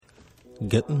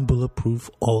Getting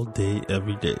bulletproof all day,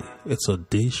 every day. It's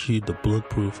ODESHI, the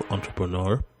Bulletproof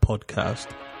Entrepreneur Podcast,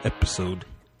 Episode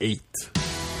 8.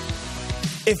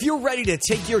 If you're ready to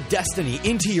take your destiny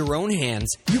into your own hands,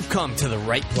 you've come to the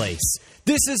right place.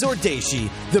 This is ODESHI,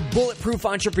 the Bulletproof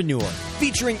Entrepreneur,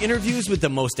 featuring interviews with the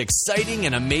most exciting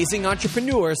and amazing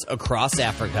entrepreneurs across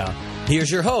Africa. Here's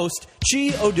your host,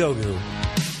 Chi Odogu.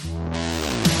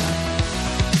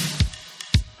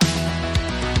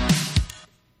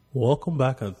 Welcome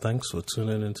back and thanks for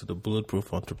tuning into the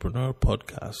Bulletproof Entrepreneur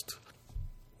Podcast.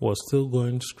 We're still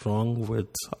going strong with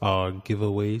our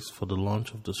giveaways for the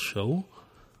launch of the show.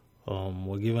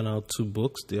 We're giving out 2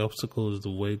 books. The Obstacle is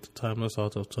the Way to Timeless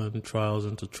Art of Turning Trials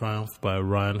into Triumph by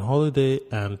Ryan Holiday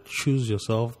and Choose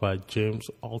Yourself by James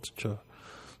Altucher.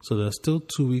 So there's still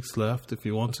 2 weeks left. If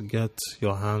you want to get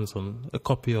your hands on a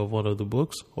copy of one of the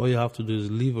books, all you have to do is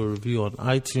leave a review on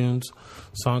iTunes,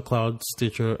 SoundCloud,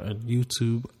 Stitcher, and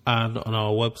YouTube, and on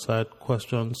our website,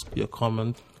 questions, your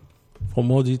comment. For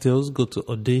more details, go to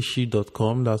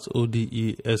odeshi.com. That's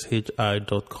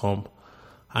odeshi.com.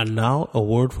 And now, a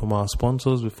word from our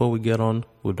sponsors before we get on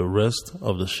with the rest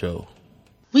of the show.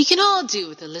 We can all do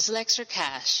with a little extra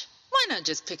cash. Why not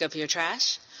just pick up your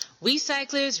trash?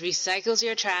 Wecyclers recycles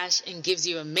your trash and gives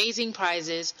you amazing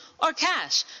prizes or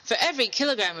cash for every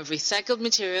kilogram of recycled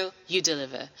material you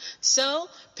deliver. So,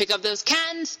 pick up those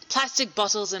cans, plastic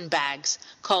bottles, and bags.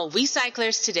 Call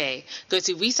Wecyclers today. Go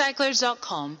to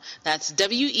Wecyclers.com. That's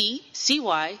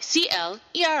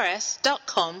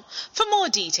WECYCLERS.com for more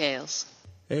details.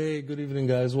 Hey, good evening,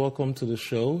 guys. Welcome to the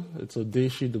show. It's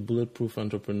ODESHI, the Bulletproof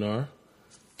Entrepreneur.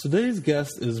 Today's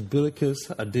guest is Bilikiss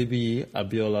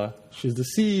Adebiyi-Abiola. She's the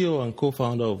CEO and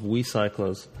co-founder of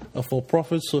Wecyclers, a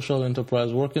for-profit social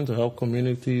enterprise working to help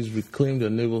communities reclaim their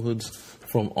neighborhoods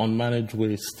from unmanaged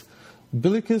waste.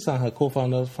 Bilikiss and her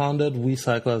co-founders founded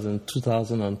Wecyclers in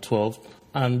 2012,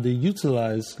 and they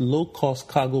utilize low-cost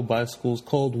cargo bicycles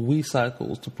called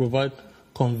Wecycles to provide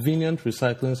convenient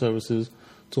recycling services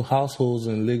to households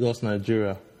in Lagos,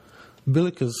 Nigeria.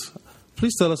 Bilikiss,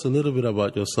 please tell us a little bit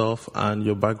about yourself and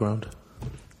your background.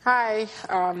 Hi.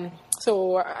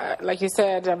 Like you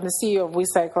said, I'm the CEO of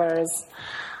Wecyclers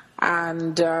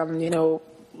and,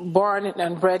 born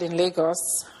and bred in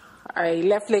Lagos. I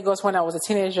left Lagos when I was a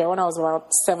teenager, when I was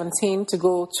about 17, to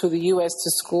go to the U.S.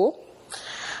 to school.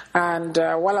 And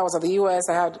while I was at the U.S.,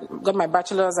 I had got my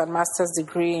bachelor's and master's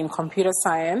degree in computer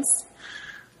science.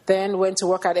 Then went to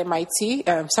work at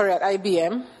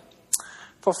IBM.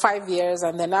 For 5 years,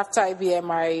 and then after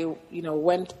IBM, I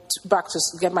went back to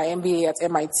get my MBA at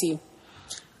MIT.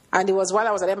 And it was while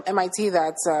I was at MIT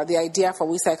that the idea for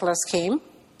Wecyclers came.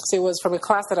 So it was from a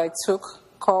class that I took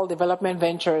called Development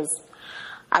Ventures,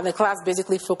 and the class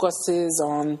basically focuses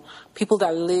on people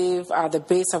that live at the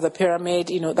base of the pyramid,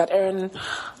 that earn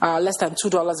less than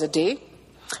 $2 a day.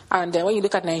 And when you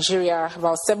look at Nigeria,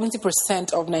 about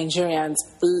 70% of Nigerians,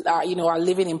 are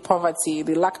living in poverty.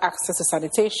 They lack access to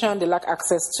sanitation. They lack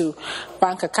access to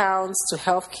bank accounts, to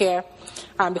healthcare,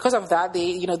 and because of that,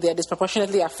 they're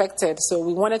disproportionately affected. So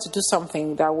we wanted to do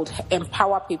something that would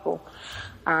empower people,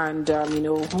 and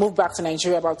moved back to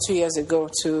Nigeria about 2 years ago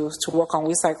to work on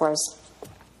Wecyclers.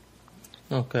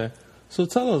 Okay, so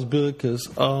tell us, Bilikiss,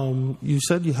 you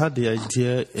said you had the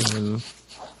idea in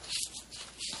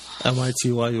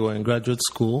MIT while you were in graduate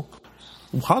school.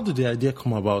 How did the idea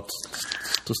come about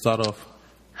to start off?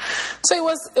 So I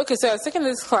was taking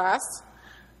this class,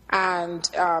 and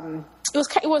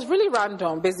it was really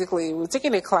random. Basically, we were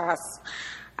taking a class,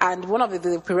 and one of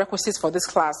the prerequisites for this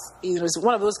class is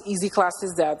one of those easy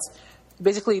classes that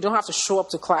basically you don't have to show up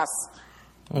to class.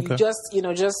 Okay.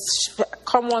 You just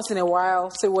come once in a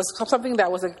while. So it was something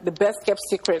that was the best kept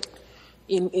secret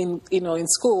in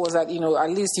school, was that at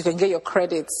least you can get your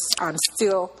credits and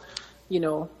still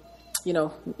you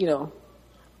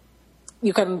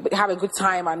can have a good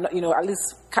time, and at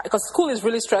least, because school is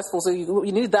really stressful, so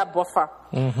you need that buffer.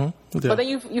 Mm-hmm. Yeah. But then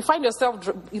you find yourself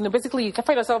basically you can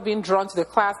find yourself being drawn to the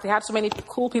class. They had so many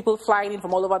cool people flying in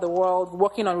from all over the world,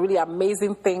 working on really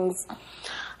amazing things.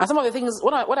 And some of the things,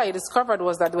 what I discovered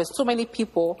was that there were so many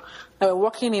people that were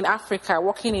working in Africa,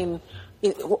 working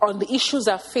on the issues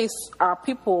that face our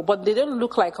people, but they don't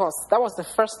look like us. That was the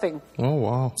first thing. Oh,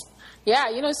 wow. Yeah,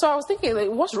 so I was thinking,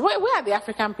 where are the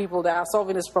African people that are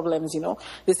solving these problems,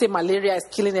 They say malaria is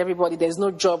killing everybody, there's no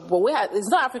job, but it's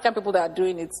not African people that are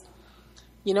doing it,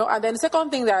 And then the second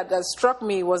thing that struck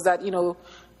me was that,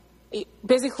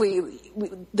 basically,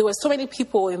 there were so many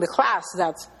people in the class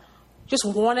that just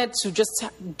wanted to just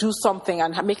do something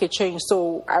and make a change.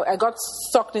 So I got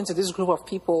sucked into this group of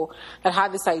people that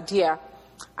had this idea.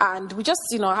 And we just,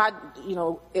 had,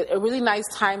 a really nice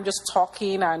time just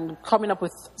talking and coming up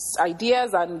with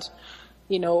ideas. And,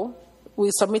 we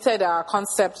submitted our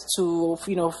concept to,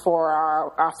 for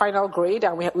our final grade,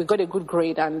 and we got a good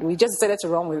grade, and we just decided to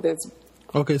run with it.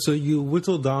 Okay, so you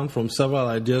whittled down from several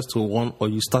ideas to one, or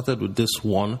you started with this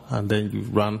one, and then you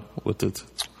ran with it?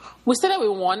 We started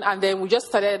with one, and then we just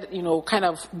started, kind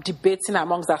of debating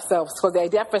amongst ourselves. Because the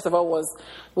idea, first of all,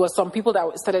 was some people that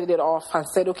started it off and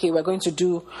said, okay, we're going to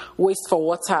do waste for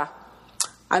water.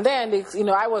 And then,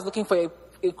 I was looking for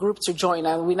a group to join,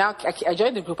 and I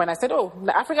joined the group, and I said, oh,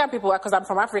 the African people, because I'm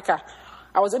from Africa.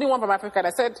 I was the only one from Africa, and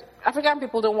I said, African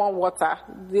people don't want water.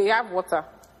 They have water.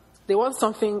 They want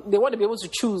something, they want to be able to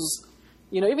choose.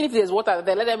 Even if there's water,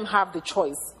 they let them have the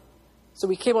choice. So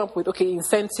we came up with,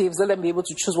 incentives, let them be able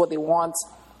to choose what they want.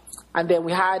 And then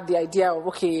we had the idea of,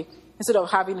 instead of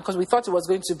having, because we thought it was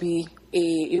going to be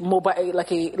a mobile,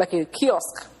 like a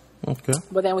kiosk. Okay.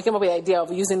 But then we came up with the idea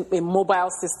of using a mobile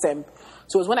system.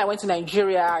 So it was when I went to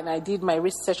Nigeria and I did my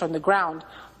research on the ground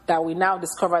that we now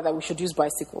discovered that we should use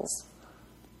bicycles.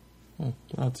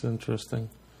 That's interesting.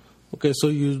 Okay, so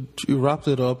you wrapped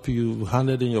it up, you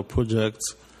handed in your project,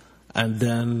 and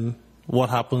then what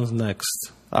happens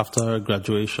next after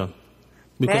graduation?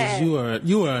 Because you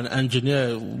were an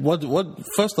engineer. What?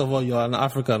 First of all, you're an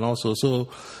African also, so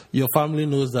your family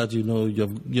knows that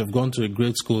you've gone to a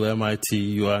great school, MIT.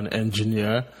 You are an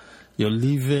engineer. You're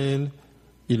leaving,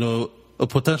 a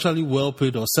potentially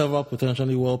well-paid or several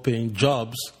potentially well-paying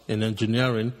jobs in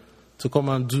engineering to come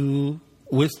and do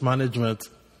waste management.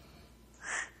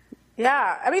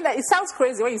 Yeah, it sounds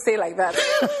crazy when you say it like that.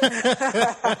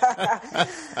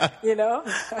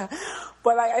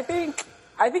 But I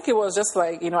think it was just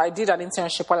like, I did an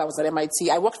internship while I was at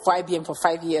MIT. I worked for IBM for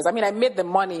 5 years. I made the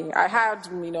money. I had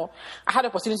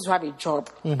opportunity to have a job.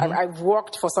 Mm-hmm. I've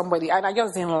worked for somebody, and I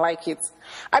just didn't like it.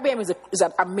 IBM is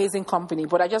an amazing company,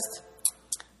 but I just,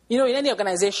 in any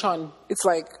organization, it's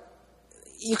like,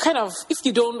 you kind of, if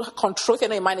you don't control, if you're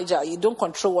not a manager, you don't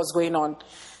control what's going on.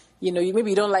 Maybe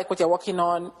you don't like what you're working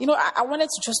on. I wanted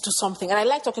to just do something. And I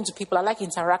like talking to people. I like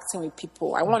interacting with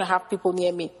people. I want to have people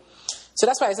near me. So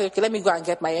that's why I said, okay, let me go and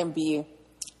get my MBA.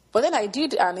 But then I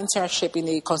did an internship in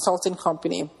a consulting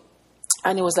company.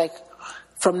 And it was like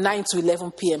from 9 to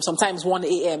 11 p.m., sometimes 1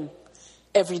 a.m.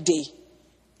 every day.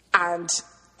 And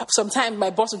sometimes my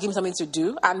boss would give me something to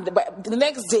do. And the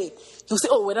next day, he'll say,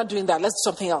 oh, we're not doing that. Let's do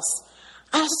something else.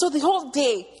 And so the whole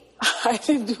day,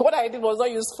 what I did was not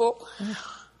useful.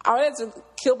 I wanted to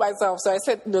kill myself. So I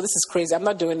said, no, this is crazy. I'm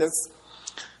not doing this.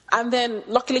 And then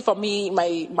luckily for me,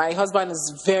 my husband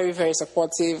is very, very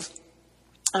supportive.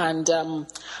 And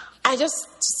I just,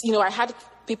 I had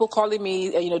people calling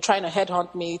me, trying to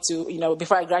headhunt me to,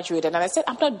 before I graduated. And I said,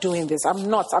 I'm not doing this. I'm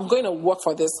going to work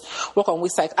on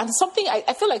Wecycles. And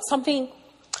I feel like something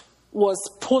was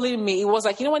pulling me. It was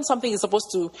like, when something is supposed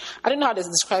to, I don't know how to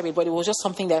describe it, but it was just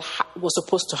something that was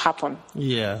supposed to happen.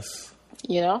 Yes.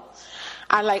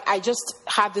 And I just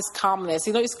had this calmness.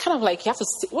 It's kind of like you have to,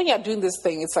 when you're doing this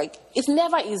thing, it's like, it's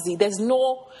never easy. There's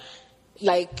no,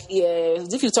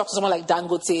 if you talk to someone like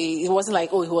Dangote, it wasn't like,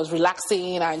 oh, he was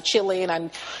relaxing and chilling.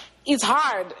 And it's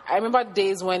hard. I remember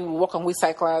days when we work on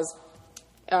Wecyclers,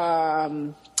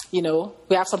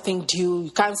 we have something due.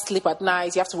 You can't sleep at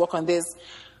night. You have to work on this.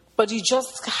 But you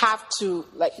just have to,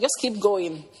 just keep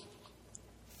going.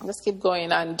 Just keep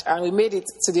going. And we made it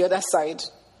to the other side.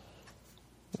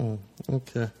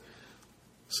 Okay.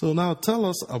 So now tell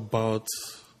us about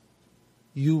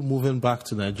you moving back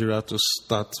to Nigeria to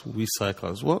start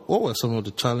Wecyclers. What were some of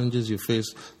the challenges you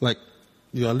faced? Like,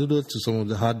 you alluded to some of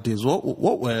the hard days.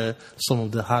 What were some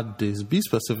of the hard days? Be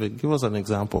specific. Give us an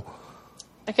example.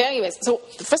 Okay, anyways. So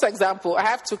the first example, I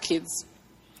have 2 kids.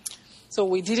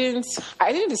 So I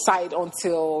didn't decide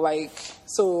until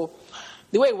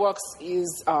the way it works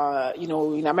is,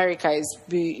 in America is,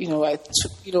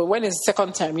 when it's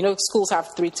second term, schools have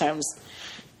 3 terms.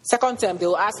 Second term,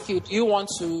 they'll ask you, do you want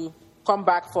to come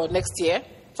back for next year,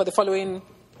 for the following,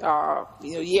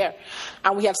 year?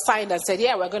 And we have signed and said,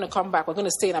 yeah, we're going to come back. We're going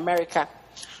to stay in America.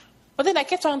 But then I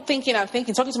kept on thinking,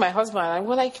 talking to my husband, and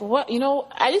we're like, what,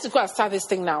 I need to go and start this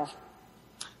thing now.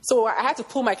 So I had to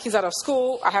pull my kids out of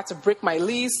school. I had to break my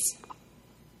lease.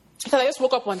 Because I just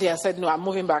woke up one day and said, no, I'm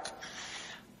moving back.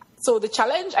 So the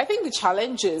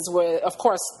challenges were, of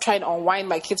course, trying to unwind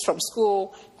my kids from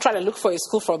school, trying to look for a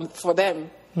school for them,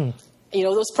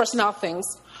 those personal things.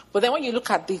 But then when you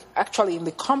look at in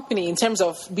the company, in terms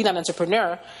of being an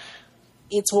entrepreneur,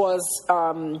 it was,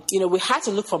 we had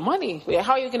to look for money.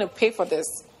 How are you going to pay for this?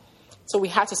 So we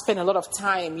had to spend a lot of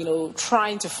time,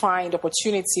 trying to find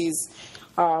opportunities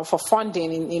for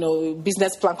funding in,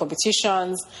 business plan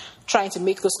competitions, trying to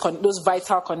make those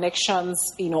vital connections,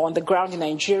 on the ground in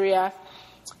Nigeria,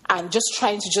 and just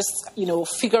trying to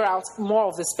figure out more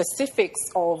of the specifics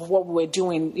of what we were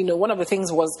doing. One of the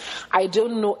things was I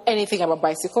don't know anything about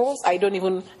bicycles. I don't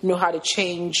even know how to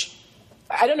change.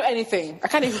 I don't know anything. I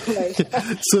can't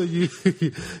even So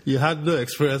you had no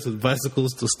experience with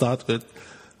bicycles to start with,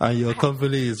 and your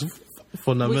company is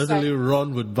fundamentally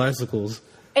run with bicycles.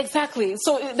 Exactly.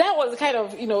 So that was the kind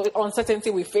of, uncertainty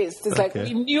we faced. It's like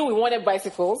we knew we wanted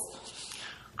bicycles.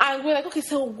 And we're like, okay,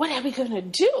 so what are we going to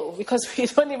do? Because we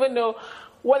don't even know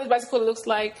what this bicycle looks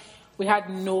like. We had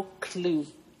no clue.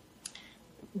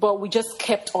 But we just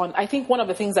kept on. I think one of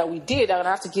the things that we did, and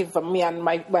I have to give me and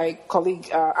my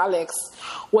colleague Alex,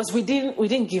 was we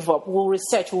didn't give up. We'll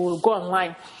research. We'll go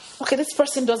online. Okay, this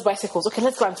person does bicycles. Okay,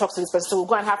 let's go and talk to this person. So we'll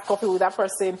go and have coffee with that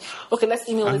person. Okay, let's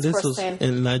email this person. Was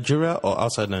in Nigeria or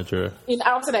outside Nigeria?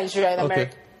 Outside Nigeria, in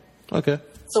America. Okay.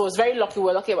 So it's very lucky.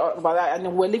 We're lucky about that.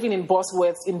 And we're living in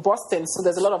Boston, so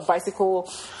there's a lot of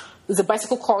there's a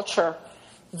bicycle culture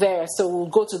there. So we'll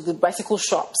go to the bicycle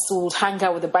shops. We'll hang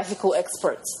out with the bicycle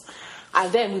experts.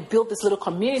 And then we built this little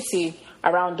community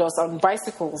around us on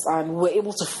bicycles, and we're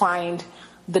able to find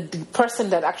the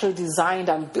person that actually designed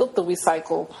and built the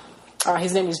Wecycle.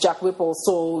 His name is Jack Whipple.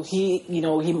 So we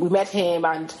met him,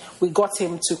 and we got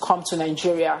him to come to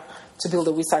Nigeria to build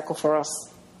a Wecycle for us.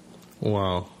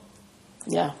 Wow.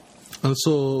 Yeah. And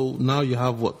so now you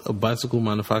have a bicycle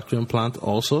manufacturing plant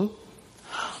also?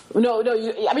 No.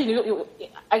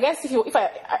 I guess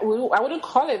I wouldn't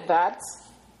call it that.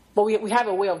 But we have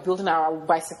a way of building our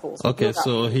bicycles. Okay,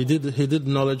 so he did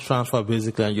knowledge transfer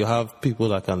basically, and you have people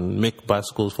that can make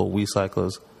bicycles for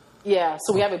Wecyclers. Yeah,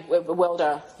 so we have a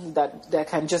welder that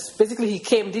can just basically he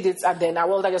came, did it, and then our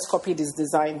welder just copied his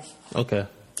design. Okay.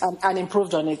 And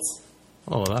improved on it.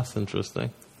 Oh, that's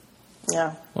interesting.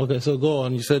 Yeah. Okay, so go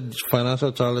on. You said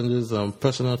financial challenges,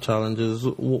 personal challenges.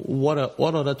 What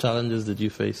other challenges did you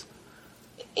face?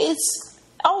 It's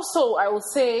also, I would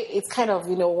say, it's kind of,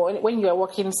 when you are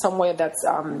working somewhere that's,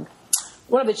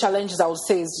 one of the challenges I would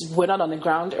say is we're not on the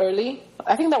ground early.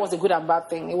 I think that was a good and bad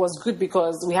thing. It was good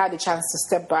because we had a chance to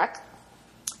step back,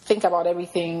 think about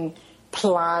everything,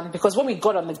 plan. Because when we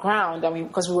got on the ground,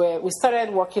 because we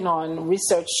started working on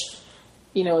research,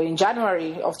 in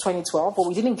January of 2012, but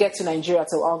we didn't get to Nigeria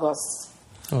till August.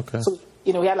 Okay. So,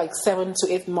 we had like 7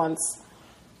 to 8 months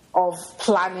of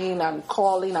planning and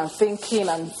calling and thinking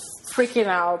and freaking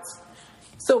out.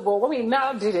 So, but when we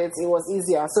now did it, it was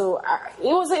easier. So it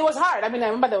was hard. I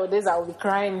remember there were days I would be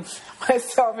crying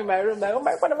myself in my room, like, oh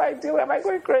my, what am I doing? Am I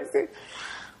going crazy?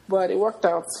 But it worked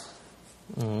out.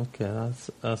 Okay,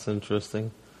 that's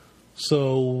interesting.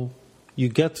 So you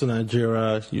get to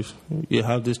Nigeria, you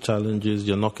have these challenges,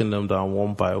 you're knocking them down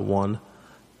one by one.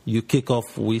 You kick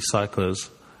off Wecyclers.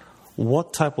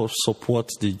 What type of support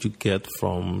did you get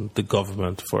from the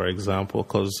government, for example?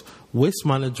 Because waste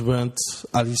management,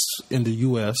 at least in the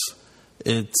U.S.,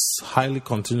 it's highly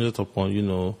contingent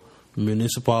upon,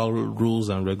 municipal rules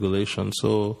and regulations.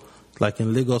 So, like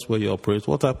in Lagos where you operate,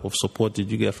 what type of support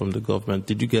did you get from the government?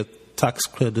 Did you get tax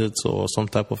credits or some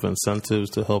type of incentives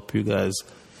to help you guys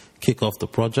kick off the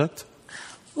project?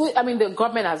 The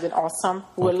government has been awesome.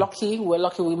 We're lucky.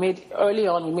 We made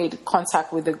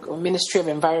contact with the Ministry of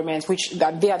Environment,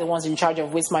 they are the ones in charge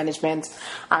of waste management,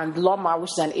 and LOMA,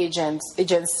 which is an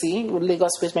agency,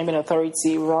 Lagos Waste Management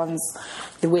Authority, runs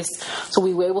the waste. So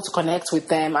we were able to connect with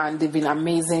them, and they've been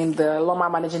amazing. The LOMA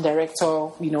managing director,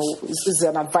 is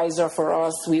an advisor for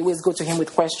us. We always go to him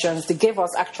with questions. They gave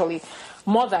us actually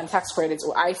more than tax credits.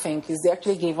 I think is they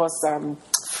actually gave us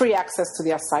free access to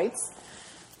their sites.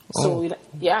 So,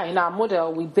 in our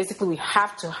model, we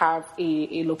have to have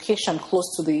a location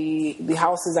close to the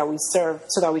houses that we serve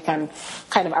so that we can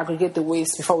kind of aggregate the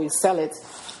waste before we sell it.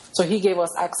 So he gave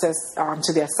us access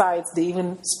to their sites. They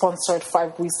even sponsored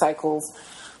 5 Wecycles,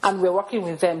 and we're working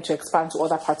with them to expand to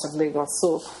other parts of Lagos.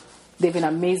 So they've been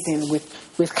amazing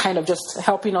with kind of just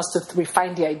helping us to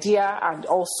refine the idea and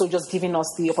also just giving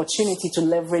us the opportunity to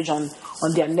leverage on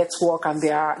their network and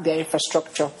their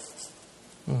infrastructure.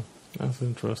 That's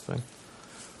interesting.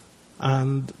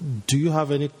 And do you have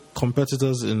any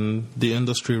competitors in the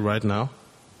industry right now?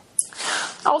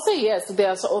 I would say yes.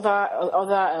 There's other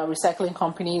recycling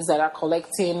companies that are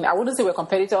collecting. I wouldn't say we're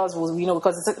competitors,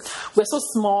 because we're so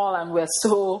small and we're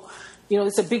so,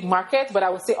 it's a big market. But I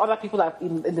would say other people are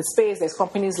in the space. There's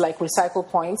companies like Recycle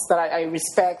Points that I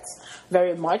respect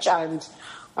very much, and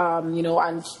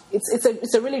and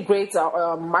it's a really great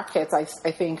market,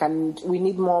 I think, and we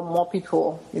need more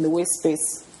people in the waste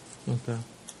space. Okay.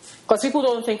 Because people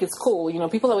don't think it's cool.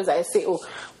 People always say,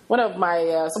 one of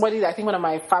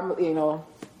my family,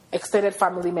 extended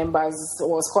family members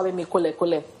was calling me kole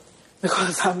kole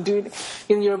because I'm doing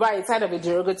in Yoruba. It's kind of a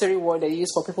derogatory word they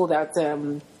use for people that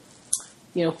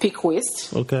pick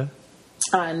waste. Okay.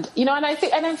 And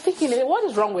I'm thinking, what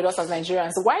is wrong with us as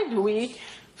Nigerians? Why do we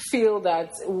feel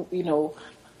that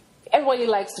everybody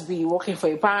likes to be working for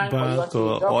a bank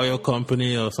or oil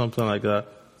company or something like that?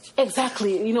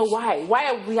 Exactly. Why?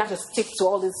 Why do we have to stick to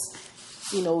all this?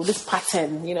 This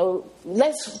pattern,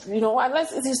 unless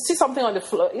you see something on the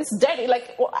floor, it's dirty.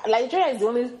 Like, Nigeria is the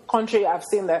only country I've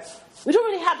seen that we don't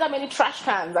really have that many trash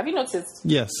cans. Have you noticed?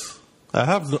 Yes, I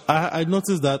have. I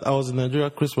noticed that. I was in Nigeria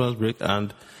Christmas break,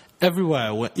 and everywhere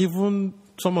I went, even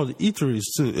some of the eateries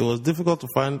too, it was difficult to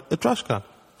find a trash can.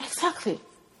 Exactly.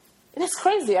 It's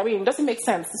crazy. I mean, it doesn't make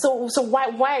sense. So why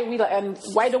are we, and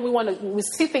why don't we want to, we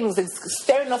see things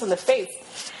staring us in the face.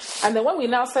 And then when we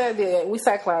now said the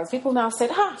Wecyclers, people now said,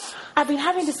 I've been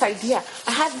having this idea.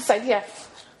 I had this idea.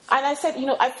 And I said,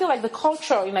 I feel like the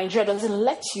culture in Nigeria doesn't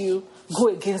let you go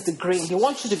against the grain. They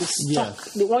want you to be stuck.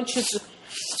 Yes. They want you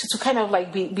to kind of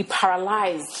like be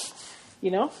paralyzed.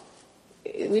 We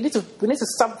need to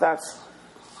stop that.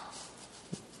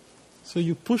 So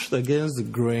you pushed against the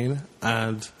grain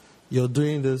and you're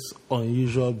doing this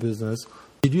unusual business.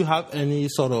 Did you have any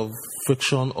sort of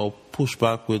friction or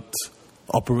pushback with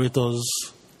operators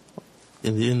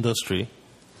in the industry?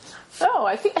 No,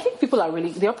 I think people are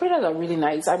the operators are really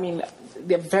nice. I mean,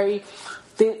 they are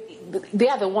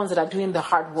the ones that are doing the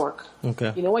hard work.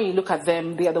 Okay. When you look at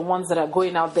them, they are the ones that are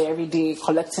going out there every day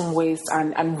collecting waste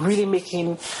and really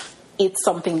making it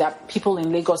something that people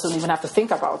in Lagos don't even have to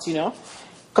think about,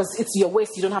 because it's your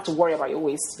waste. You don't have to worry about your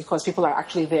waste because people are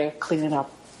actually there cleaning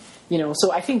up,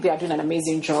 So I think they are doing an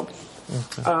amazing job.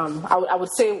 Okay. I would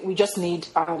say we just need,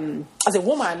 as a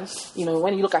woman,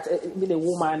 when you look at being a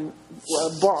woman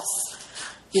boss,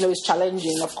 it's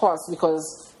challenging, of course,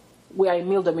 because we are a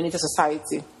male-dominated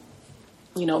society.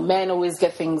 Men always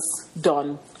get things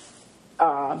done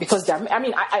because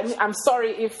I'm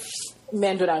sorry if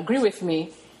men don't agree with me,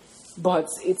 but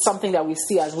it's something that we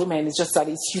see as women. It's just that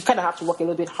you kind of have to work a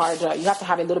little bit harder. You have to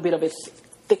have a little bit of a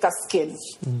thicker skin.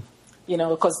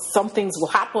 Because some things will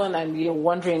happen and you're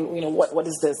wondering, what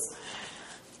is this?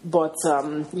 But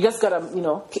you just got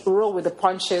to, roll with the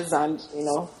punches and,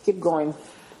 keep going.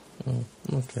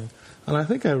 Okay. And I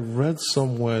think I read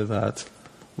somewhere that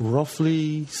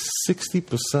roughly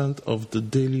 60% of the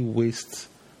daily waste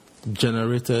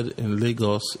generated in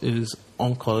Lagos is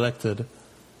uncollected.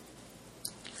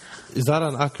 Is that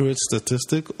an accurate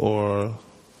statistic or?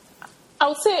 I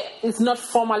would say it's not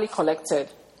formally collected.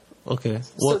 Okay.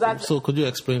 So could you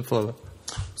explain further?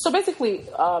 So basically,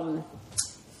 the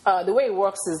way it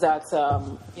works is that,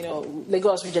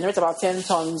 Lagos, we generate about 10,000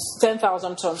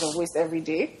 tons of waste every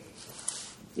day,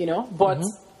 but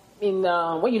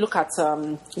when you look at,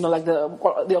 like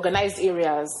the organized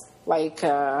areas, like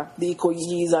the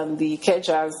Ikoyis and the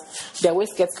Kejas, their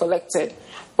waste gets collected.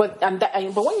 But when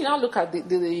you now look at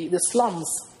the slums,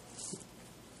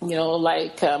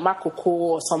 like Makoko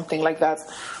or something like that,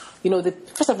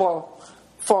 first of all,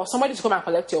 for somebody to come and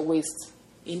collect your waste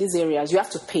in these areas, you have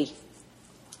to pay.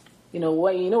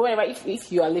 Wherever,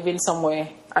 if you are living somewhere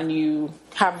and you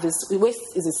have this waste,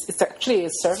 it's actually a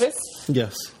service.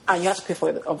 Yes. And you have to pay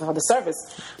for the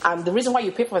service. And the reason why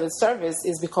you pay for the service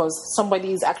is because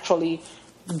somebody is actually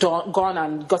gone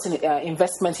and gotten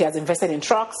investment. He has invested in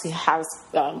trucks. He has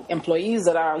employees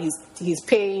that he's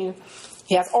paying.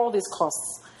 He has all these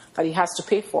costs that he has to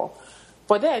pay for.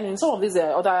 But then in some of these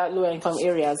other lower income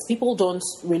areas, people don't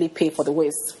really pay for the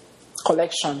waste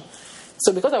collection.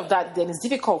 So because of that, then it's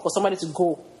difficult for somebody to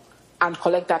go and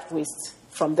collect that waste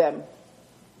from them.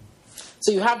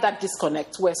 So you have that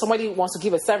disconnect where somebody wants to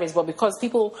give a service, but because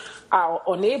people are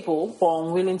unable or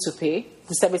unwilling to pay,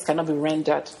 the service cannot be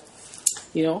rendered.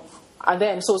 And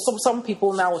then so some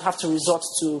people now would have to resort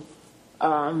to,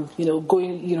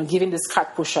 giving these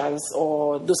cart pushers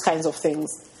or those kinds of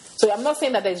things. So I'm not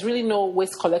saying that there's really no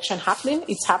waste collection happening.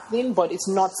 It's happening, but it's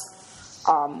not,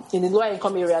 in the lower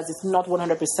income areas, it's not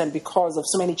 100% because of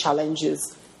so many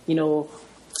challenges.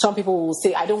 Some people will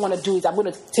say, I don't want to do it. I'm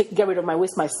going to get rid of my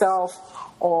waste myself.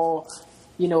 Or,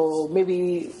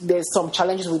 maybe there's some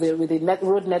challenges with the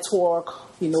road network,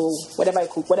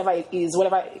 whatever it is,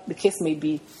 whatever the case may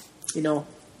be,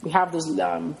 we have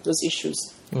those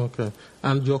issues. Okay.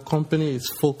 And your company is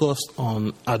focused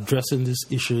on addressing these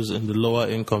issues in the lower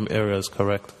income areas,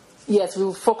 correct? Yes,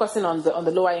 we're focusing on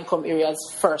the lower income areas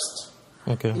first.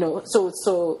 Okay.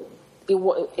 So it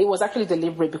was actually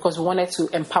deliberate because we wanted to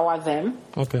empower them.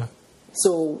 Okay.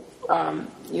 So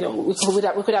we could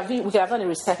have done a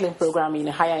recycling program in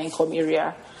a higher income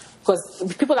area,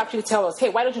 Because people actually tell us, hey,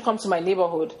 why don't you come to my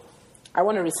neighborhood? I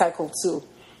want to recycle too.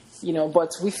 But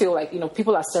we feel like,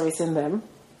 people are servicing them.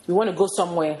 We want to go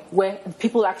somewhere where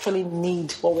people actually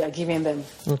need what we are giving them.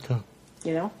 Okay.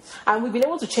 And we've been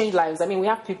able to change lives. I mean, we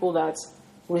have people that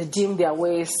redeem their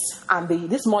waste, and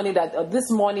this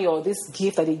money or this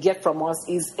gift that they get from us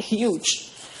is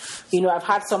huge. I've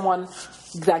had someone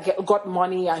that got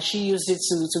money and she used it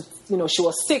to she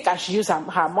was sick and she used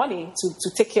her money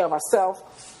to take care of herself.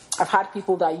 I've had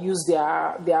people that use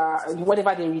their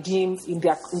whatever they redeemed in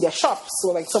their shop. So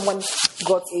like someone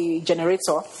got a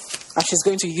generator and she's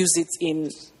going to use it in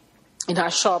her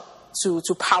shop to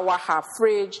power her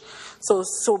fridge. So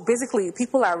basically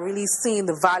people are really seeing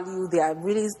the value. They are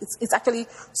really it's actually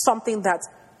something that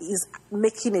is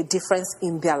making a difference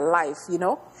in their life,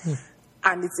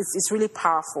 And it's really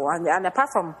powerful. And apart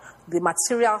from the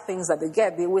material things that they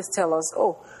get, they always tell us,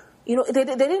 they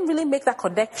didn't really make that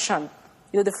connection.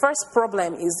 The first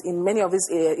problem is in many of these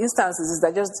instances is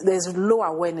that just there's low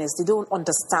awareness. They don't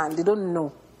understand. They don't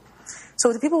know.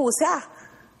 So the people will say,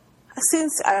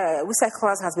 since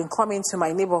Wecyclers has been coming to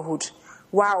my neighborhood,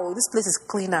 wow, this place is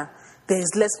cleaner. There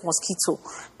is less mosquito.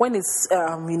 When it's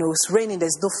it's raining,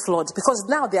 there's no flood. Because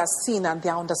now they are seeing and they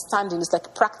are understanding. It's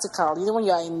like practical. When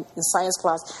you are in science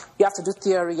class, you have to do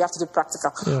theory, you have to do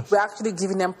practical. Yeah. We're actually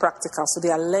giving them practical, so they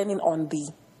are learning on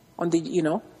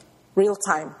the real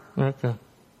time. Okay.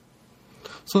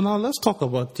 So now let's talk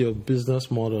about your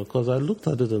business model, because I looked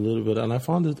at it a little bit and I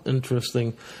found it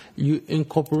interesting. You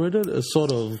incorporated a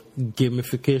sort of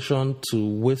gamification to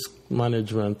waste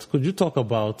management. Could you talk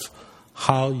about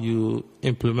how you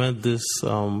implement this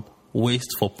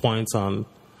waste for points and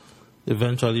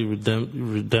eventually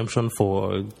redemption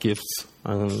for gifts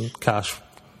and cash?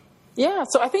 Yeah,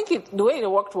 so I think the way it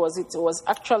worked was it was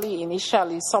actually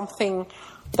initially something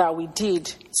that we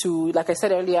did to, like I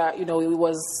said earlier, it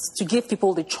was to give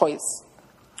people the choice.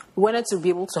 We wanted to be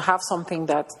able to have something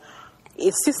a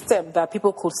system that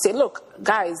people could say, look,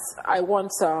 guys, I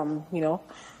want,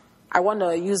 I want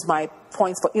to use my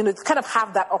points for, to kind of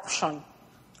have that option.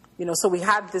 So we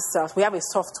had this, we have a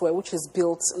software which is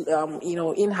built,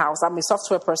 in-house. I'm a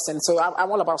software person, so I'm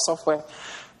all about software.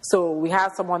 So we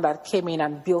had someone that came in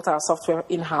and built our software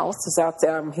in-house.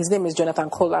 His name is Jonathan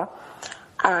Kohler.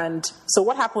 And so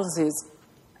what happens is,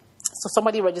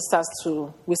 somebody registers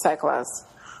to Wecyclers,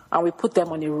 and we put them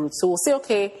on a route. So we'll say,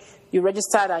 okay, you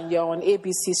registered and you're on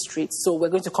ABC Street, so we're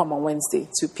going to come on Wednesday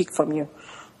to pick from you.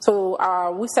 So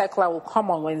our Wecycler will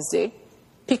come on Wednesday,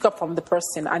 pick up from the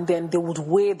person, and then they would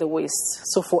weigh the waste.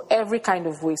 So for every kind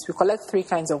of waste, we collect 3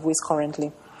 kinds of waste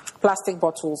currently: plastic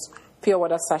bottles, pure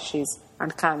water sachets,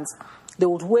 and cans. They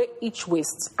would weigh each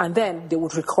waste, and then they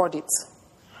would record it.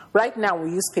 Right now, we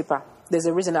use paper. There's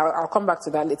a reason. I'll come back to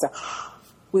that later.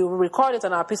 We will record it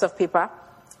on our piece of paper,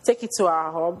 take it to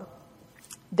our hub.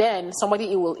 Then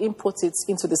somebody will input it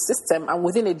into the system, and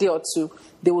within a day or two,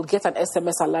 they will get an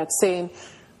SMS alert saying,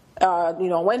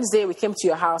 Wednesday we came to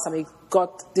your house and we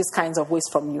got these kinds of waste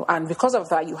from you. And because of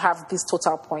that, you have these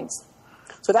total points.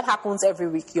 So that happens every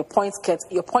week. Your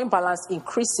point balance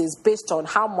increases based on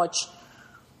how much,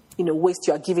 waste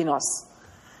you are giving us.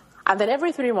 And then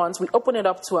every 3 months, we open it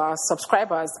up to our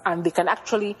subscribers, and they can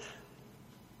actually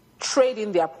trade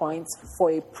in their points for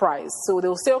a prize. So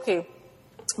they'll say, okay,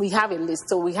 we have a list.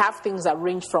 So we have things that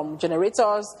range from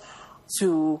generators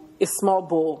to a small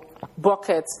bowl,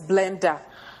 bucket, blender,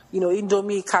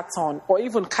 Indomie carton, or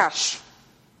even cash.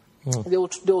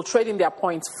 They'll trade in their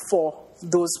points for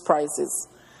those prizes.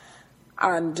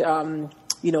 And,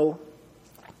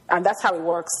 and that's how it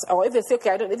works. Or if they say,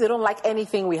 okay, if they don't like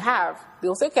anything we have,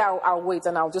 they'll say, okay, I'll wait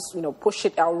and I'll just, push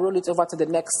it, I'll roll it over to the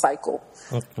next cycle.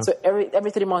 Okay. So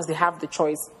every 3 months they have the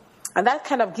choice. And that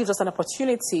kind of gives us an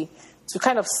opportunity to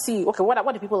kind of see, okay,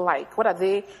 what do people like? What are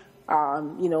they,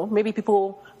 maybe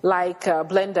people like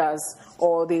blenders,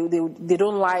 or they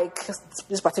don't like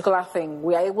this particular thing.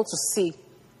 We are able to see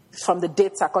from the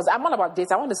data, because I'm all about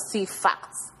data. I want to see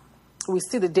facts. We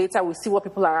see the data, we see what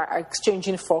people are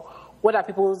exchanging for. What are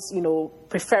people's,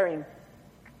 preferring,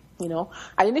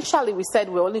 And initially we said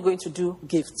we're only going to do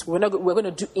gifts. We're going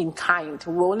to do in kind.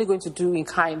 We're only going to do in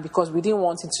kind because we didn't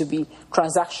want it to be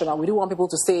transactional. We didn't want people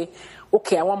to say,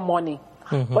 okay, I want money.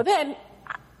 Mm-hmm. But then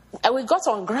we got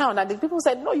on ground and the people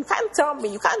said, no, you can't tell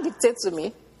me. You can't dictate to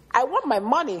me. I want my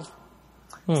money.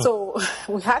 So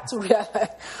we had to realize,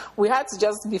 we had to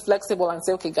just be flexible and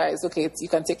say, okay, guys, okay, you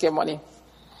can take your money.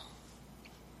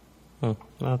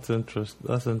 That's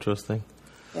interesting.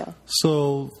 Yeah.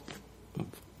 So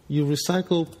you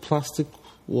recycle plastic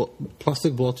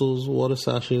bottles, water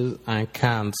sachets, and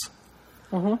cans.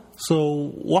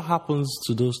 So what happens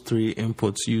to those 3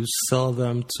 inputs? You sell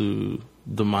them to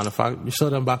the you sell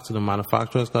them back to the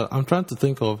manufacturers. 'Cause I'm trying to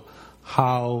think of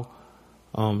how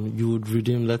you would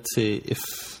redeem, let's say,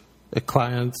 if a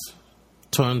client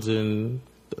turns in,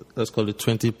 let's call it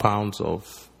 20 pounds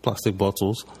of plastic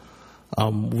bottles,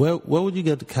 where would you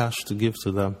get the cash to give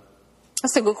to them?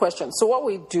 That's a good question. So what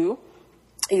we do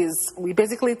is we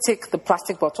basically take the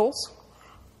plastic bottles,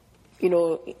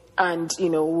 and,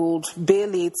 we'll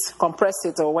bale it, compress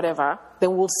it or whatever.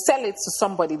 Then we'll sell it to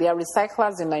somebody. There are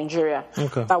recyclers in Nigeria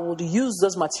that would use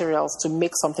those materials to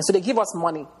make something. So they give us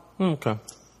money. Okay.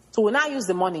 So we now use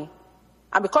the money.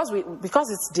 And because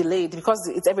it's delayed, because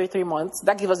it's every 3 months,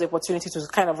 that gives us the opportunity to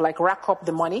kind of like rack up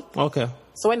the money. Okay.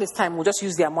 So when it's time, we'll just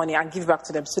use their money and give back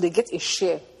to them. So they get a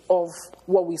share of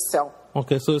what we sell.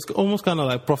 Okay, so it's almost kind of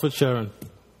like profit sharing.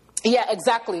 Yeah,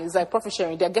 exactly. It's like profit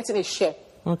sharing. They're getting a share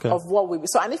of what we...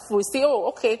 So, and if we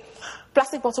say,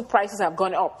 plastic bottle prices have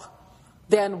gone up,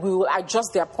 then we will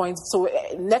adjust their points. So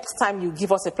next time you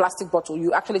give us a plastic bottle,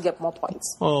 you actually get more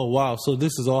points. Oh, wow. So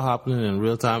this is all happening in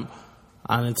real time,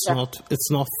 and it's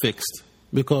not fixed.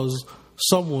 Because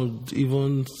some would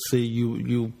even say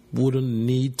you wouldn't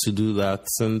need to do that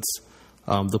since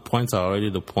the points are already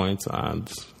the points,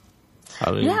 and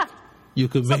you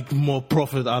could make more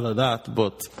profit out of that,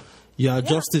 but you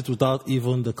adjust it without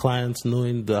even the clients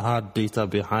knowing the hard data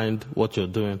behind what you're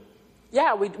doing.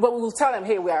 Yeah, we will tell them,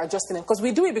 hey, we are adjusting it. Because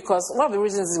we do it because, one of the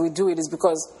reasons we do it is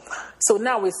because, so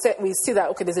now we see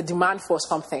that, there's a demand for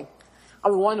something.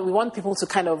 And we want people to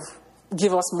kind of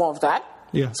give us more of that.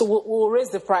 Yeah. So we'll raise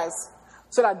the price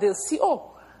so that they'll see,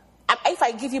 if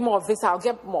I give you more of this, I'll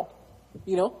get more,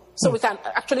 So we can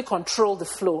actually control the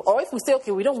flow. Or if we say,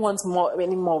 we don't want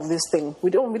any more of this thing, we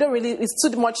don't really, it's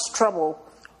too much trouble,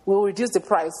 we'll reduce the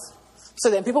price. So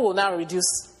then people will now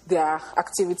reduce their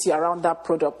activity around that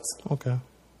product. Okay.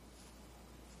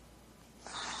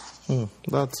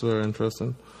 That's very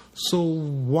interesting. So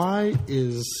why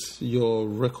is your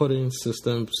recording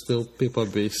system still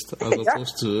paper-based as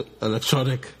opposed to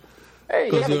electronic?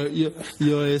 Because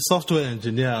you're a software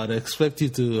engineer. I'd expect you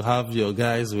to have your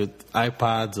guys with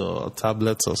iPads or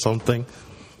tablets or something.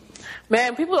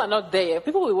 Man, people are not there.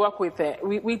 People we work with,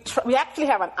 we actually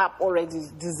have an app already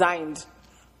designed.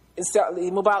 It's a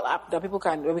mobile app that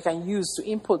we can use to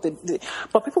input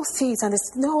but people see it and they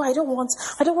say, no, I don't want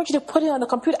you to put it on the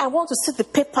computer. I want to see the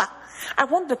paper. I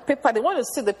want the paper. They want to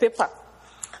see the paper.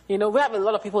 We have a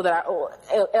lot of people that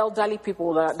are elderly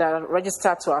people that are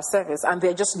registered to our service, and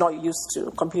they're just not used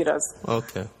to computers.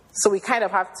 Okay. So we kind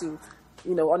of have to,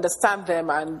 understand them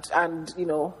and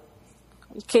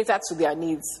cater to their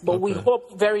needs. But we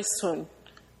hope very soon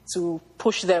to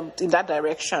push them in that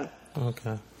direction.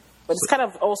 Okay. But it's kind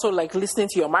of also like listening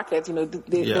to your market. They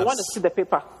want to see the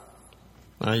paper.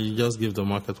 And you just give the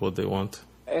market what they want.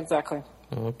 Exactly.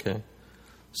 Okay.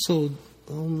 So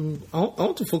I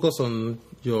want to focus on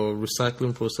your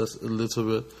recycling process a little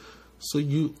bit. So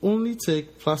you only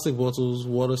take plastic bottles,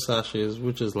 water sachets,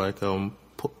 which is like PET,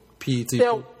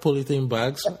 polythene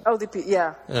bags. LDP,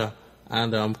 yeah. Yeah.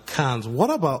 And cans.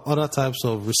 What about other types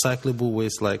of recyclable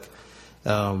waste like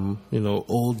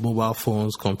old mobile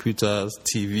phones, computers,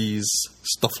 TVs,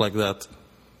 stuff like that?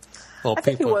 Or I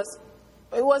think it was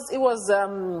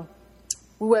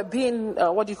we were being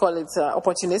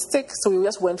opportunistic, so we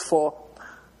just went for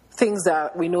things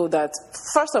that we know that,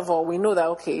 first of all, we know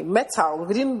that, metal,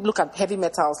 we didn't look at heavy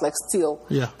metals like steel,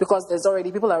 because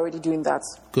people are already doing that.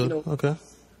 Good, okay.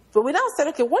 But we now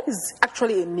said, what is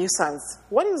actually a nuisance?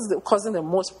 What is causing the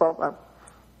most problem?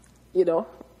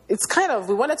 It's kind of,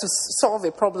 we wanted to solve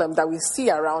a problem that we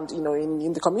see around,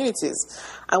 in the communities.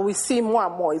 And we see more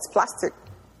and more, it's plastic.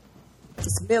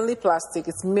 It's mainly plastic,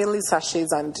 it's mainly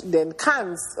sachets and then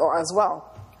cans as well.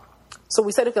 So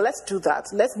we said, let's do that.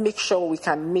 Let's make sure we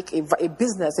can make a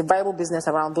viable business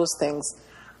around those things.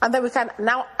 And then we can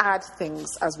now add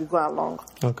things as we go along.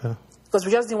 Okay. Because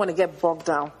we just didn't want to get bogged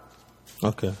down.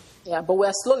 Okay. Yeah, but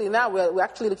we're slowly now, we're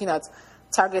actually looking at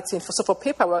targeting. So for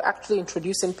paper, we're actually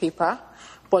introducing paper,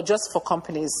 but just for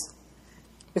companies.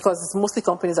 Because it's mostly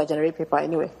companies that generate paper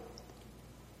anyway.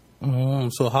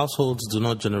 So households do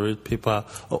not generate paper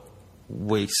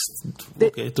waste.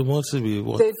 It mostly be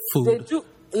food. They do.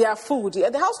 Yeah, food. Yeah,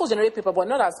 the households generate paper, but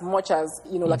not as much as,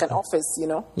 like an office,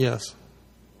 Yes.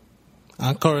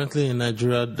 And currently in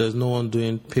Nigeria, there's no one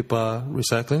doing paper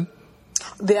recycling?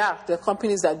 There are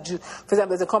companies that do. For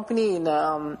example, there's a company in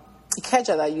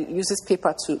Ikeja that uses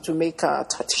paper to make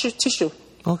tissue.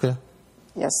 Okay.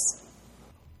 Yes.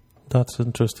 That's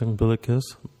interesting, Bilikiss.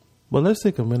 But let's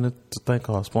take a minute to thank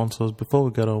our sponsors before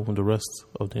we get on with the rest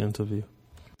of the interview.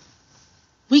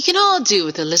 We can all do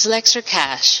with a little extra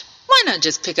cash. Why not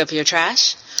just pick up your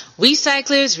trash?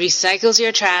 Wecyclers recycles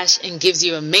your trash and gives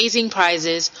you amazing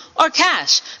prizes or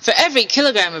cash for every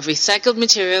kilogram of recycled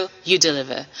material you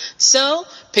deliver. So,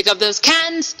 pick up those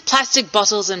cans, plastic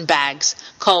bottles, and bags.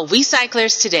 Call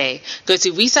Wecyclers today. Go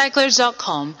to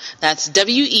wecyclers.com, that's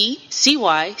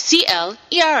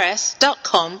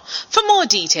WECYCLERS.com for more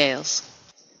details.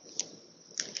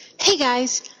 Hey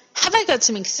guys, have I got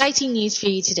some exciting news for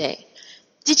you today?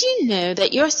 Did you know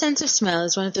that your sense of smell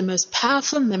is one of the most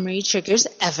powerful memory triggers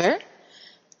ever?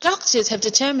 Doctors have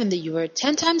determined that you are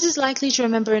 10 times as likely to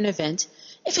remember an event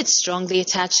if it's strongly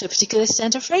attached to a particular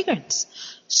scent or fragrance.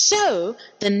 So,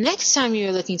 the next time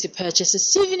you're looking to purchase a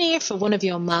souvenir for one of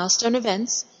your milestone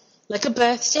events, like a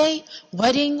birthday,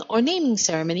 wedding, or naming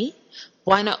ceremony,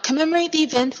 why not commemorate the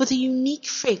event with a unique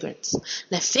fragrance?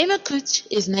 La Femme Écoute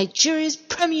is Nigeria's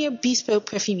premier bespoke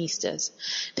perfumistas.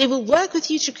 They will work with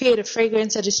you to create a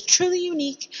fragrance that is truly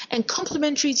unique and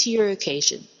complementary to your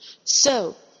occasion.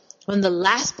 So, when the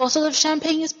last bottle of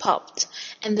champagne is popped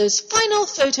and those final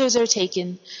photos are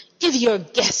taken, give your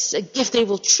guests a gift they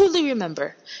will truly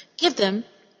remember. Give them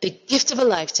the gift of a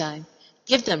lifetime.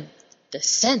 Give them the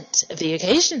scent of the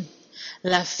occasion.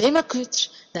 La Femme Écoute,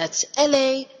 that's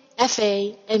LAFAMEACCOUTRE,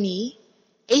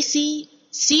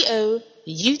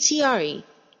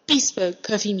 bespoke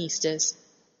perfumistas.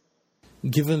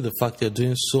 Given the fact you're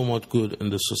doing so much good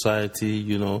in the society,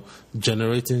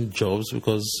 generating jobs,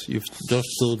 because you've just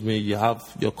told me you have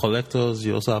your collectors,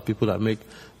 you also have people that make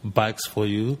bikes for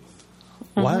you.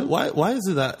 Mm-hmm. Why is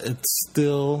it that it's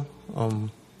still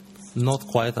not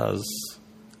quite as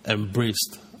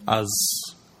embraced as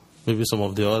maybe some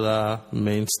of the other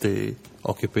mainstay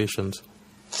occupations?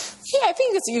 Yeah, I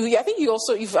think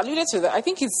you've alluded to that. I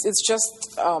think it's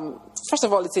just first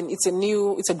of all,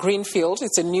 it's a green field,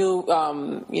 it's a new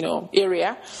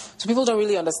area, so people don't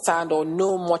really understand or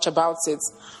know much about it.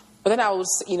 But then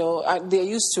they're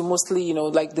used to mostly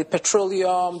like the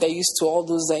petroleum, they're used to all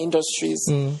those industries,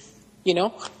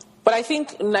 But I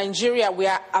think in Nigeria we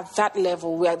are at that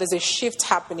level where there's a shift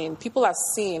happening. People are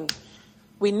seeing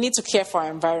we need to care for our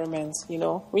environment.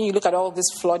 When you look at all this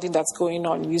flooding that's going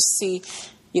on, you see.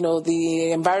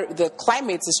 The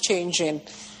climate is changing.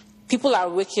 People are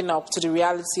waking up to the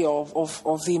reality of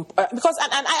the because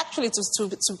and actually to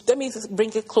let me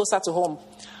bring it closer to home.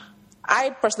 I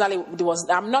personally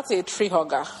I'm not a tree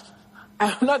hugger.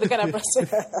 I'm not the kind of person.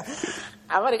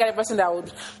 I'm not the kind of person that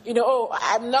would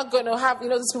I'm not going to have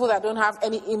these people that don't have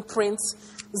any imprints,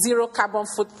 zero carbon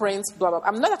footprint, blah blah.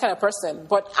 I'm not that kind of person.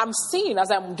 But I'm seeing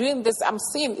as I'm doing this,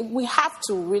 we have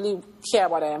to really care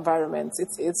about our environment.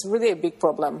 It's really a big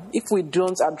problem if we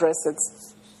don't address it.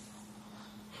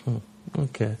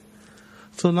 Okay.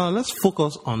 So now let's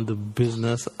focus on the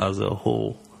business as a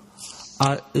whole.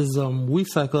 Is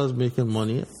Wecyclers making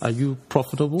money? Are you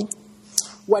profitable?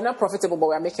 We're not profitable, but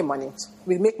we're making money.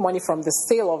 We make money from the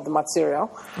sale of the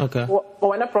material. Okay. But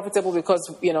we're not profitable because,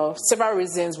 several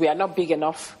reasons. We are not big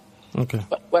enough. Okay.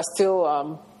 But we're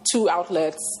still 2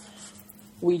 outlets.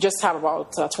 We just have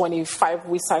about 25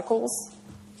 Wecycles.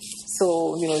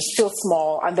 So, it's still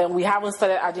small. And then we haven't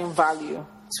started adding value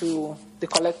to the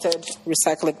collected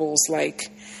recyclables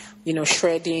like,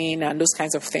 shredding and those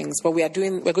kinds of things. But we're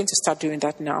going to start doing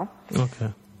that now.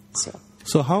 Okay.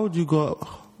 So how would you go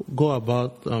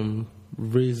about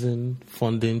raising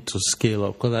funding to scale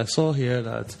up? Because I saw here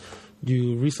that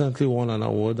you recently won an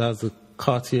award. That's the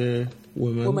Cartier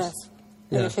Women's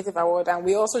Initiative Award. And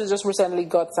we also just recently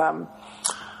got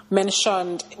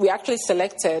mentioned. We actually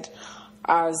selected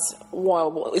as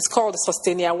it's called the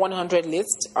Sustainia 100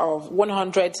 list of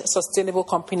 100 sustainable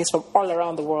companies from all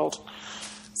around the world.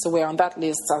 So we're on that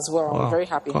list as well. Wow. We're very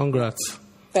happy. Congrats.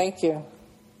 Thank you.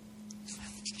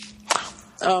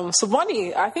 So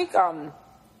money, I think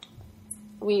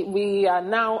we are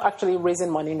now actually raising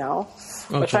money now.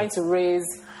 Okay. We're trying to raise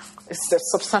a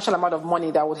substantial amount of money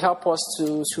that would help us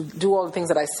to do all the things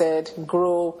that I said,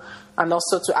 grow, and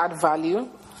also to add value.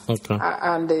 Okay.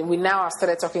 And we now have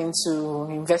started talking to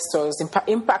investors,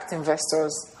 impact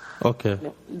investors. Okay.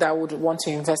 That would want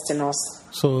to invest in us.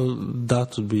 So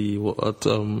that would be what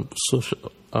social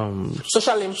impact,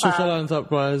 social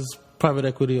enterprise, private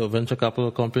equity, or venture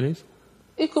capital companies.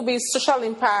 It could be social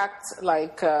impact,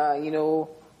 like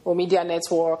or media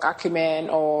network, Acumen,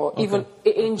 or even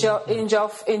angel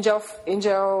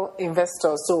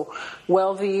investors. So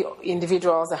wealthy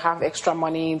individuals that have extra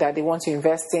money that they want to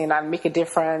invest in and make a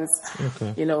difference.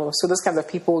 Okay. So those kinds of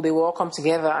people, they will all come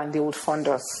together and they would fund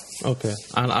us. Okay.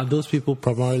 And are those people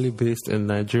primarily based in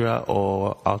Nigeria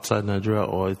or outside Nigeria,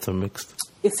 or it's a mix?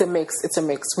 It's a mix.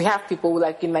 We have people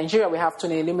like in Nigeria. We have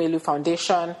Tony Elumelu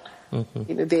Foundation.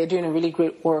 Mm-hmm. They're doing a really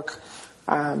great work.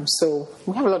 So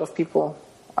we have a lot of people.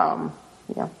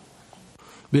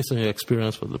 Based on your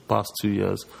experience for the past 2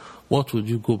 years, what would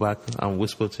you go back and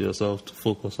whisper to yourself to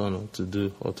focus on or to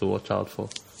do or to watch out for?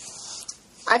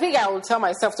 I think I will tell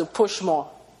myself to push more,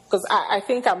 because I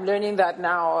think I'm learning that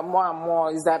now more and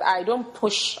more, is that I don't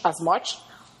push as much.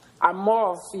 I'm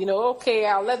more of, okay,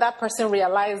 I'll let that person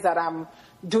realize that I'm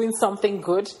doing something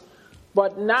good.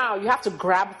 But now you have to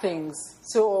grab things.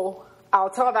 So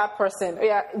I'll tell that person,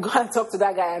 go and talk to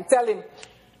that guy and tell him.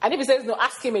 And if he says no,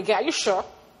 ask him again, are you sure?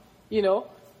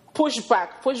 Push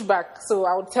back. So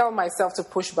I would tell myself to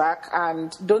push back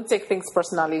and don't take things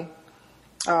personally.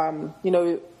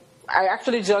 I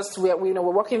actually we're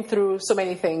working through so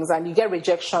many things, and you get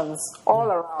rejections all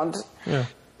around. Yeah.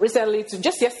 Recently,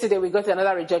 just yesterday, we got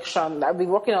another rejection. I've been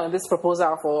working on this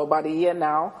proposal for about a year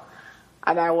now,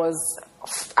 and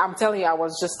I'm telling you, I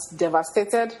was just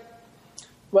devastated.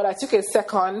 But I took a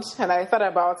second, and I thought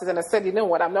about it, and I said, you know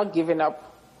what, I'm not giving up.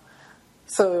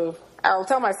 So I'll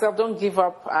tell myself, don't give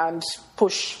up, and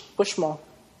push more.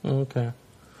 Okay.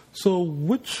 So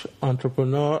which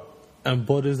entrepreneur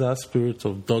embodies that spirit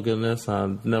of doggedness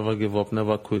and never give up,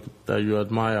 never quit that you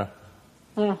admire?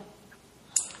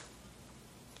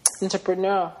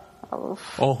 Entrepreneur.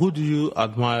 Or who do you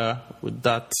admire with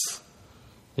that,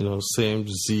 same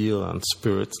zeal and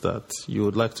spirit that you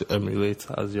would like to emulate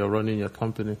as you're running your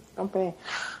company?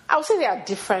 I would say they are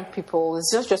different people.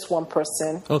 It's just one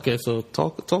person. Okay, so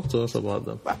talk to us about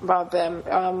them.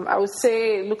 I would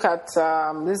say look at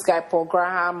this guy, Paul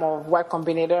Graham of Y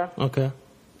Combinator. Okay.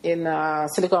 In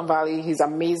Silicon Valley. He's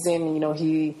amazing.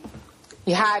 He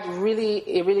had a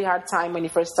really hard time when he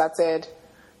first started,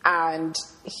 and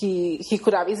he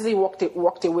could have easily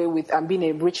walked away with and been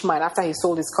a rich man after he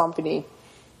sold his company,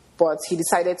 but he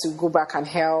decided to go back and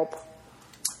help.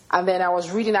 And then I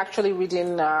was reading an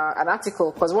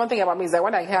article, because one thing about me is that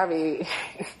when I have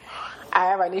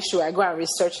an issue, I go and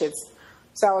research it.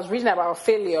 So I was reading about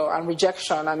failure and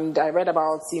rejection, and I read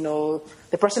about,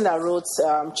 the person that wrote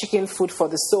Chicken Soup for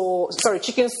the Soul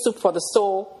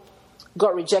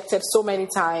got rejected so many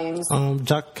times.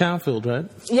 Jack Canfield, right?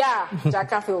 Yeah, Jack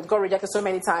Canfield got rejected so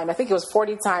many times. I think it was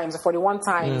 40 times or 41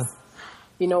 times.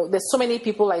 Yeah. There's so many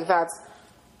people like that.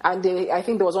 And I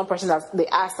think there was one person that they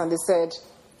asked, and they said,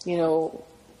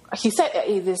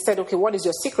 they said, okay, what is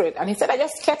your secret? And he said, I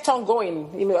just kept on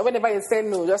going. Whenever he said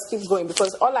no, just keep going,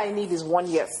 because all I need is one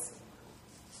yes.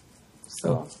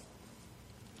 So.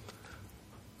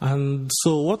 And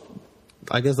so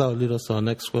I guess that will lead us to our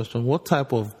next question. What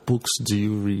type of books do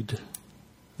you read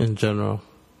in general?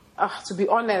 To be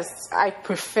honest, I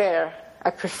prefer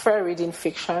reading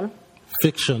fiction.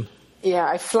 Fiction? Yeah,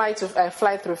 I fly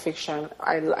through fiction.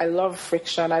 I love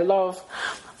fiction. I love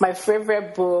my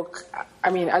favorite book. I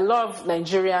love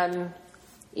Nigerian,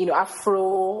 Afro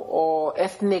or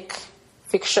ethnic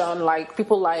fiction, like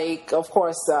people like, of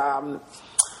course,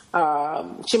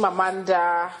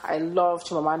 Chimamanda. I love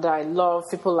Chimamanda. I love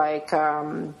people like.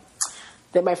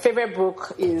 My favorite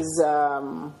book is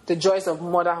The Joys of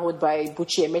Motherhood by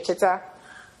Buchi Emecheta.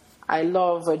 I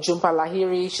love Jhumpa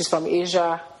Lahiri. She's from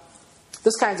Asia.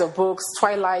 Those kinds of books,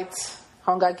 Twilight,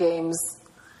 Hunger Games.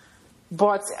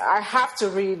 But I have to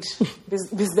read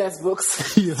business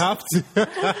books. You have to.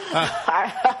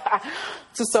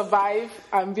 To survive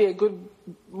and be a good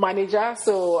manager.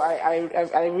 So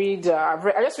I read,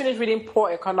 I just finished reading Poor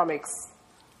Economics.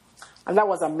 And that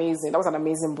was amazing. That was an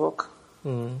amazing book.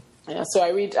 Mm. Yeah, so I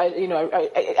read,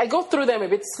 I go through them a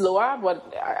bit slower,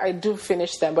 but I do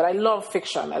finish them. But I love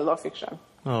fiction.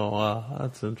 Oh, wow.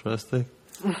 That's interesting.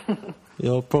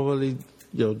 You're probably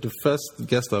the first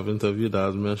guest I've interviewed that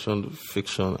has mentioned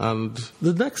fiction. And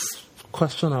the next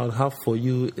question I would have for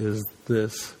you is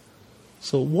this.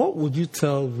 So what would you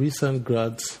tell recent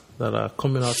grads that are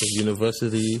coming out of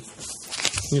university,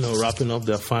 wrapping up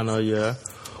their final year,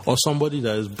 or somebody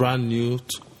that is brand new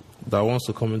that wants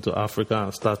to come into Africa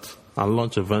and start and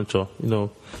launch a venture,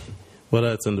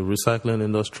 whether it's in the recycling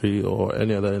industry or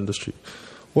any other industry?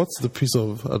 What's the piece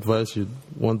of advice you'd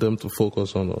want them to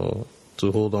focus on or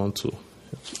to hold on to?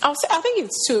 I think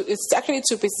it's actually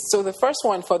two pieces. So the first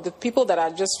one, for the people that are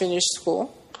just finished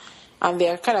school and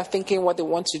they're kind of thinking what they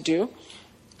want to do,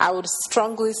 I would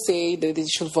strongly say that they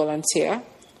should volunteer.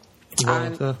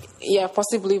 And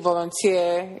possibly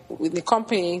volunteer with the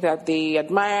company that they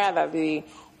admire, that they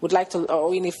would like to,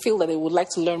 or in a field that they would like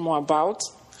to learn more about.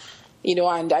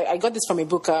 And I got this from a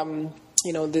book,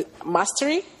 The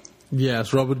Mastery.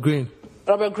 Yes, Robert Greene.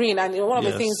 And one of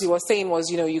the things he was saying was,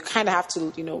 you kind of have to,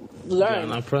 learn. Yeah,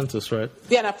 an apprentice, right?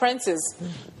 Be an apprentice.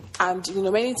 And,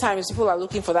 many times people are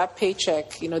looking for that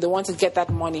paycheck. They want to get that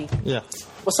money. Yeah.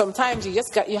 But sometimes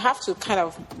you have to kind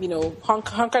of,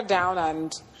 hunker down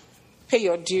and pay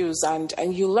your dues, and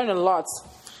you learn a lot.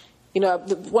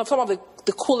 Some of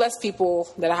the coolest people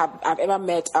that I've ever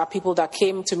met are people that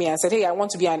came to me and said, "Hey, I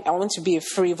want to be a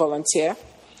free volunteer."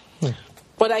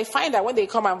 But I find that when they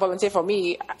come and volunteer for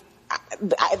me,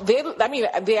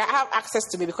 they have access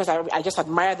to me because I just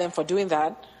admire them for doing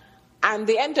that. And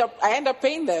I end up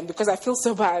paying them because I feel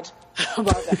so bad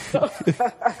about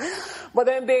that. But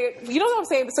then you know what I'm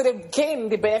saying? So they gain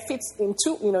the benefits in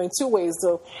two ways.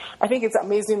 So I think it's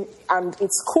amazing and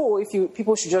it's cool if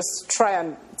people should just try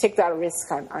and take that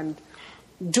risk and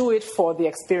do it for the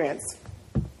experience.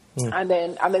 And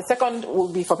then second will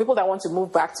be for people that want to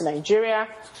move back to Nigeria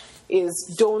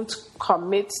is don't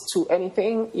commit to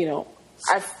anything.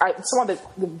 Some of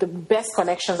the best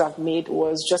connections I've made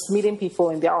was just meeting people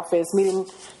in the office, meeting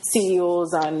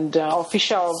CEOs and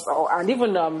officials, and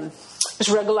even just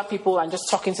regular people, and just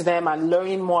talking to them and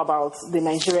learning more about the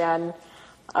Nigerian,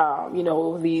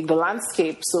 the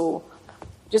landscape. So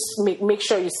just make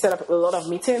sure you set up a lot of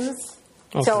meetings,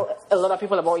 tell a lot of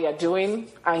people about what you're doing,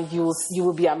 and you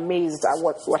will be amazed at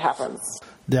what happens.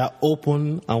 They are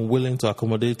open and willing to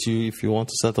accommodate you if you want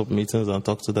to set up meetings and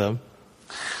talk to them.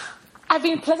 I've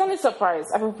been pleasantly surprised.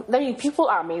 People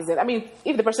are amazing.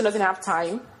 If the person doesn't have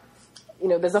time,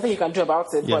 there's nothing you can do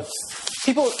about it. Yes. But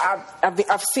people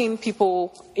I've seen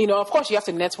people, of course you have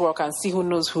to network and see who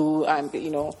knows who and,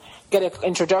 get an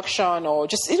introduction or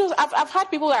just, I've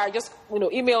had people that are just,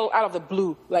 email out of the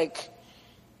blue. Like,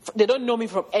 they don't know me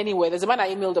from anywhere. There's a man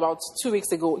I emailed about 2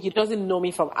 weeks ago. He doesn't know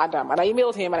me from Adam. And I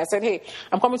emailed him and I said, "Hey,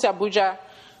 I'm coming to Abuja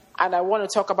and I want to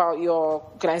talk about your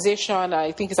organization.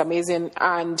 I think it's amazing."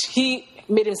 And he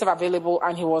made himself available,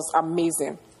 and he was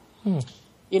amazing.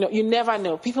 You never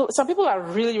know. Some people are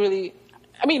really, really...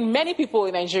 many people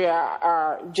in Nigeria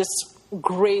are just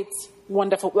great,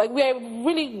 wonderful. Like, we are a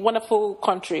really wonderful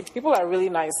country. People are really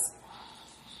nice.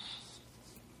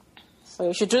 So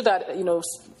you should do that,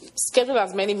 schedule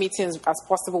as many meetings as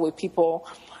possible with people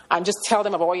and just tell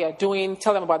them about what you're doing,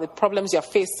 tell them about the problems you're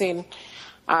facing,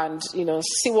 and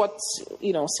see what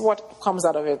comes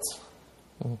out of it.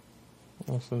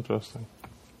 That's interesting.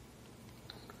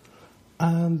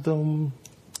 And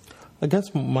I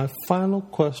guess my final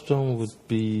question would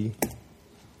be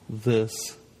this: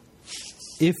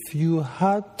 if you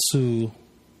had to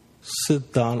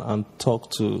sit down and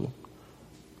talk to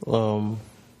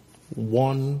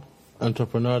one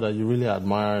entrepreneur that you really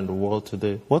admire in the world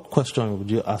today, what question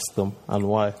would you ask them and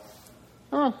why?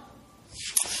 I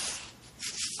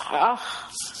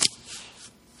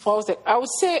would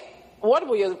say, what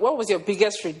was your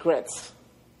biggest regret?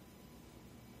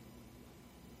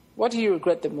 What do you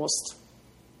regret the most?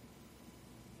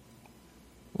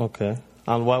 Okay.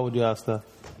 And why would you ask that?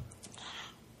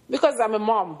 Because I'm a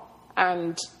mom,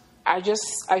 and I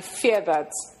fear that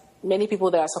many people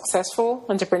that are successful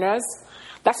entrepreneurs,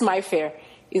 that's my fear,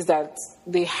 is that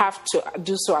they have to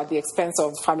do so at the expense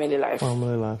of family life.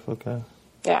 Family life, okay.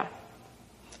 Yeah.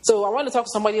 So I want to talk to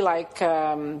somebody like,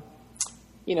 Meg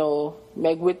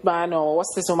Whitman, or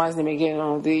what's this woman's name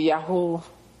again? The Yahoo.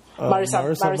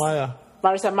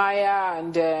 Marissa Maya,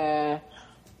 and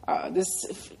this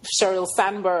Sheryl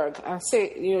Sandberg, and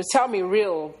say, tell me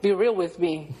be real with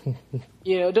me.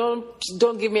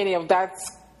 Don't give me any of that,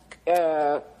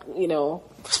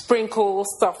 sprinkle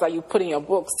stuff that you put in your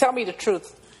books. Tell me the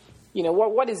truth.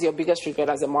 What is your biggest regret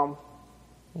as a mom?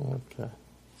 Okay.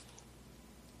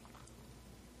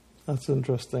 That's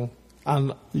interesting.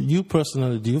 And you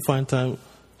personally, do you find time?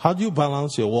 How do you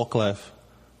balance your work life?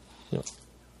 Yeah.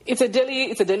 It's a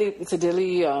daily,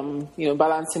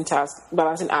 balancing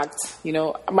act.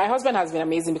 My husband has been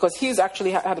amazing because he's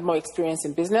actually had more experience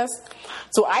in business.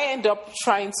 So I end up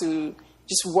trying to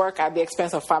just work at the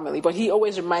expense of family. But he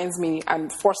always reminds me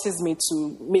and forces me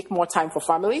to make more time for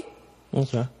family.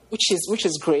 Okay. Which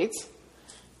is great.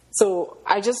 So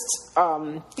I just,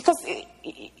 because,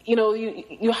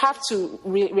 you have to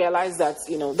realize that,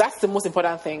 that's the most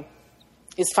important thing.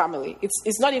 Is family.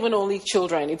 It's not even only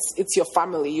children. It's your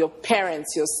family, your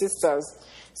parents, your sisters.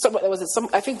 So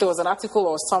I think there was an article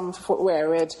or where I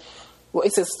read. Well,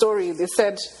 it's a story. They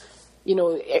said, in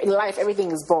life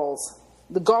everything is balls.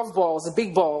 The golf balls, the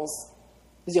big balls,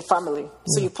 is your family.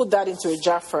 So you put that into a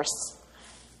jar first.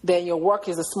 Then your work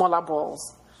is the smaller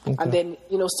balls, and then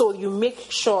so you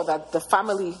make sure that the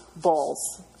family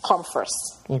balls come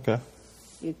first. Okay.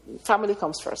 Family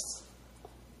comes first.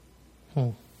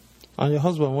 And your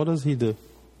husband, what does he do?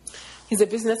 He's a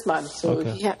businessman, so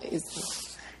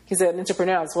he's an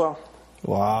entrepreneur as well.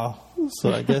 Wow.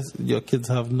 So I guess your kids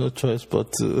have no choice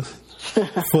but to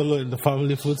follow in the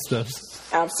family footsteps.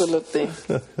 Absolutely.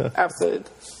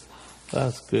 Absolutely.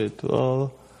 That's good.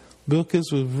 Well,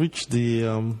 Bilikiss, we've reached the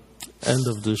end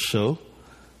of the show.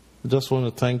 I just want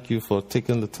to thank you for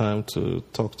taking the time to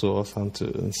talk to us and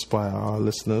to inspire our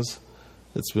listeners.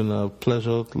 It's been a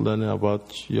pleasure learning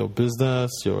about your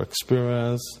business, your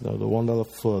experience, the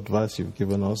wonderful advice you've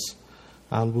given us.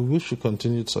 And we wish you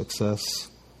continued success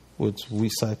with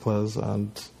Wecyclers,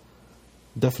 and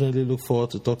definitely look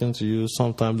forward to talking to you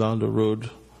sometime down the road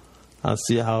and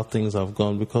see how things have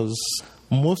gone, because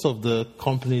most of the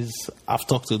companies I've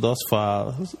talked to thus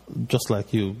far, just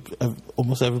like you,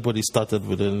 almost everybody started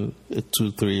within a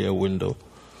 2-3 year window.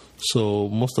 So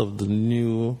most of the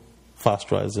new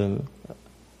fast rising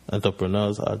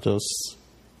entrepreneurs are just,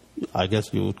 I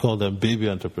guess you would call them baby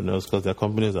entrepreneurs, because their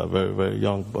companies are very, very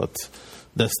young, but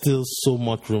there's still so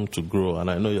much room to grow. And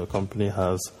I know your company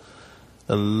has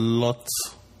a lot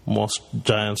more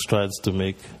giant strides to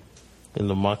make in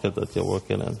the market that you're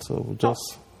working in. So we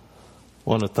just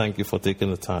want to thank you for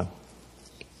taking the time.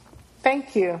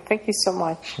 Thank you. Thank you so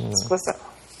much. Yeah. It's awesome.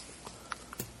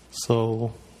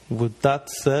 So with that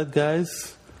said,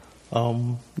 guys,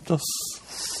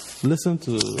 just listen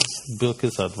to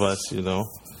Bilikiss' advice,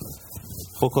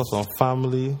 Focus on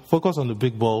family, focus on the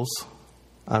big balls,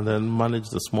 and then manage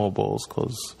the small balls,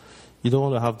 because you don't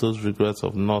want to have those regrets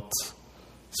of not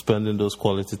spending those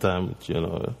quality time with,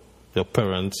 your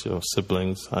parents, your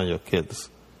siblings, and your kids.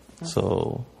 Okay.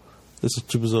 So this is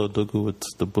Chibuzo Odogu with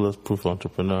the Bulletproof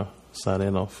Entrepreneur,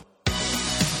 signing off.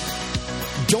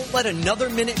 Don't let another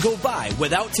minute go by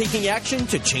without taking action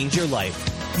to change your life.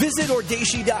 Visit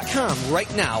ODESHI.com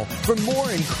right now for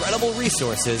more incredible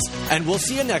resources, and we'll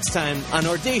see you next time on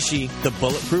ODESHI, the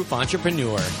Bulletproof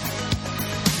Entrepreneur.